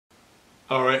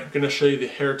Alright, I'm going to show you the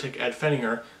heretic Ed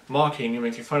Pfenninger mocking and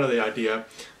making fun of the idea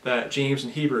that James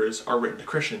and Hebrews are written to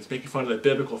Christians, making fun of the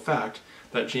biblical fact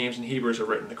that James and Hebrews are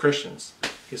written to Christians.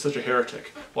 He's such a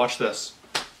heretic. Watch this.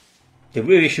 The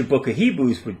real issue book of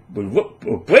Hebrews would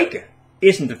break it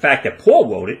isn't the fact that Paul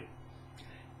wrote it,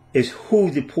 is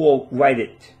who did Paul write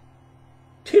it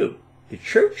to? The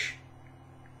church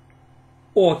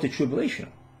or the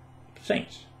tribulational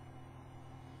saints?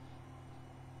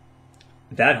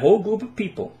 That whole group of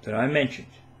people that I mentioned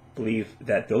believe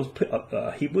that those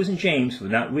Hebrews and James were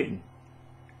not written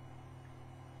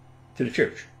to the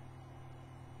church.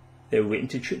 They were written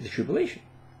to the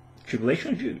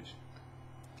tribulational Jews.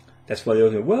 That's why they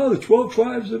were saying, well, the 12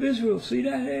 tribes of Israel, see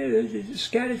that? They're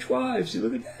scattered tribes, see,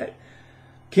 look at that.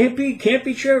 Can't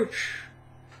be church.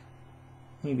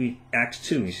 You read Acts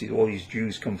 2, you see all these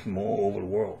Jews come from all over the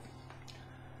world.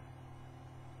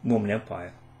 Roman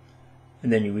Empire.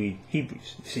 And then you read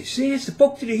Hebrews. You say, see, it's the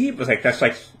book to the Hebrews. That's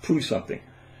like prove something.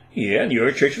 Yeah, and the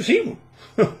early church was Hebrew.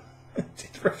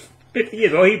 50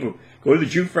 years, all Hebrew. Go to the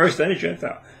Jew first, then the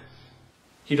Gentile.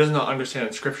 He does not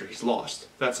understand Scripture. He's lost.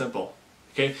 That simple.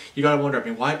 Okay, you gotta wonder. I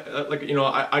mean, why?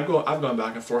 I've gone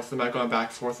back and forth, and I've gone back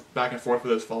and forth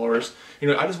with his followers.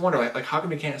 I just wonder, like how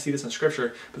come he can't see this in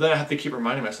Scripture? But then I have to keep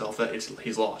reminding myself that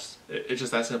he's lost. It's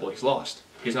just that simple. He's lost.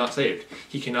 He's not saved.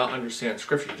 He cannot understand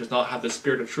Scripture. He does not have the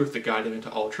Spirit of truth to guide him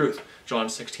into all truth. John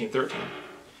 16:13.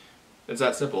 It's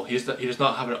that simple. He does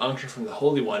not have an unction from the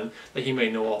Holy One that he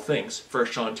may know all things.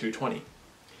 1 John 2:20.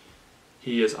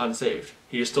 He is unsaved.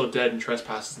 He is still dead in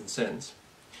trespasses and sins.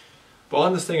 But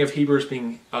on this thing of Hebrews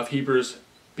being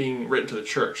written to the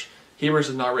church, Hebrews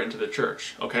is not written to the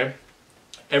church. Okay,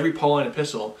 every Pauline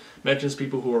epistle mentions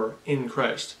people who are in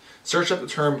Christ. Search up the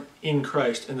term "in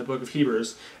Christ" in the book of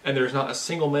Hebrews, and there is not a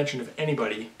single mention of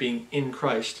anybody being in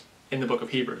Christ in the book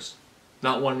of Hebrews.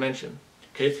 Not one mention.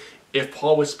 Okay, if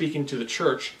Paul was speaking to the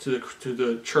church, to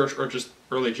the church or just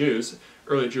early Jews,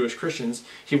 early Jewish Christians,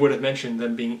 he would have mentioned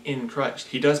them being in Christ.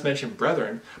 He does mention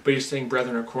brethren, but he's saying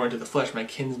brethren according to the flesh, my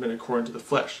kinsmen according to the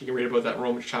flesh. You can read about that in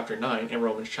Romans chapter 9 and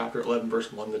Romans chapter 11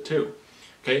 verse 1 to 2.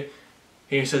 Okay?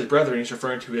 And he says brethren, he's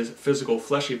referring to his physical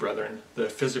fleshy brethren, the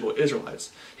physical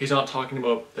Israelites. He's not talking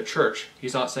about the church.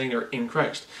 He's not saying they're in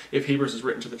Christ. If Hebrews is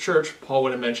written to the church, Paul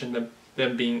would have mentioned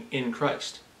them being in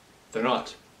Christ. They're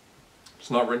not. It's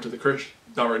not written to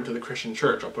the Christian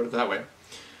church, I'll put it that way.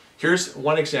 Here's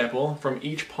one example from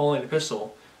each Pauline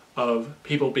epistle of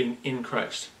people being in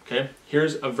Christ. Okay?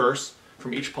 Here's a verse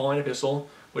from each Pauline epistle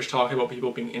which talks about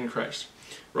people being in Christ.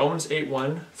 Romans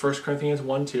 8:1, 1 Corinthians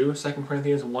 1:2, 2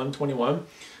 Corinthians 1:21,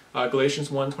 Galatians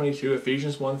 1:22,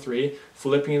 Ephesians 1:3,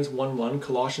 Philippians 1:1,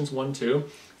 Colossians 1:2,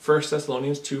 1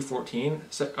 Thessalonians 2:14,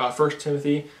 1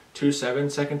 Timothy 2:7,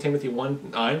 2 Timothy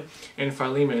 1:9, and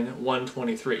Philemon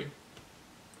 1:23.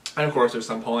 And of course, there's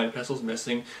some Pauline epistles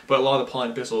missing, but a lot of the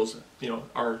Pauline epistles,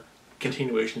 are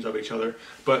continuations of each other.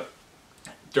 But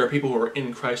there are people who are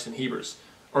in Christ in Hebrews,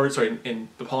 in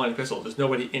the Pauline epistles. There's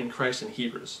nobody in Christ in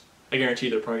Hebrews. I guarantee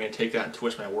they're probably going to take that and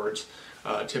twist my words,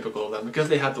 typical of them, because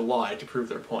they have to lie to prove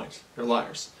their point. They're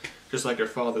liars, just like their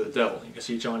father, the devil. You can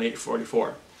see John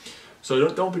 8:44. So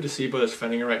don't be deceived by this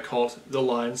Pfenninger, right? Call it the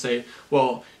lie and say,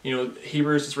 well,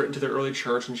 Hebrews is written to the early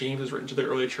church and James is written to the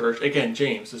early church. Again,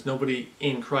 James, there's nobody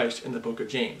in Christ in the book of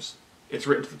James. It's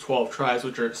written to the 12 tribes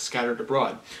which are scattered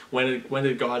abroad. When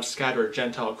did God scatter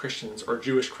Gentile Christians or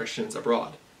Jewish Christians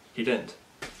abroad? He didn't.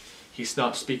 He's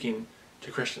not speaking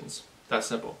to Christians. That's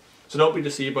simple. So don't be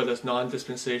deceived by this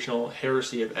non-dispensational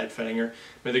heresy of Ed Pfenninger.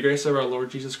 May the grace of our Lord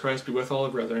Jesus Christ be with all the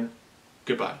brethren.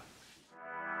 Goodbye.